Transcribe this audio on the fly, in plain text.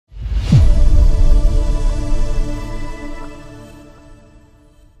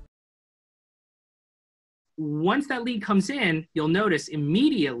once that lead comes in, you'll notice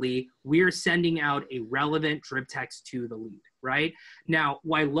immediately we're sending out a relevant drip text to the lead, right? Now,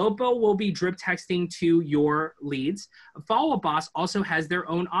 Ylopo will be drip texting to your leads. Follow Up Boss also has their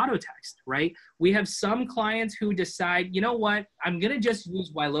own auto text, right? We have some clients who decide, you know what, I'm going to just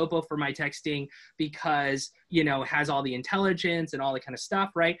use Ylopo for my texting because, you know, it has all the intelligence and all that kind of stuff,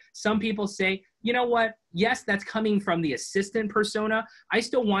 right? Some people say, you know what, yes, that's coming from the assistant persona. I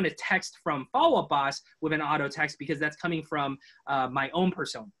still want to text from Follow Up Boss with an auto text because that's coming from my own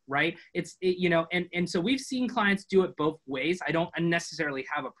persona, right? You know, and so we've seen clients do it both ways. I don't necessarily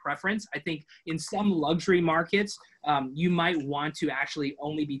have a preference. I think in some luxury markets, you might want to actually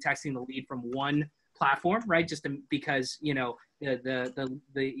only be texting the lead from one platform, right? Just because, you know,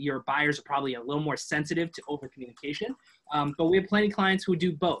 your buyers are probably a little more sensitive to over communication. But we have plenty of clients who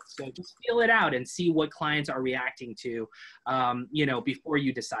do both. So just feel it out and see what clients are reacting to, you know, before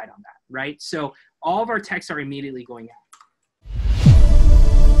you decide on that, right? So all of our texts are immediately going out.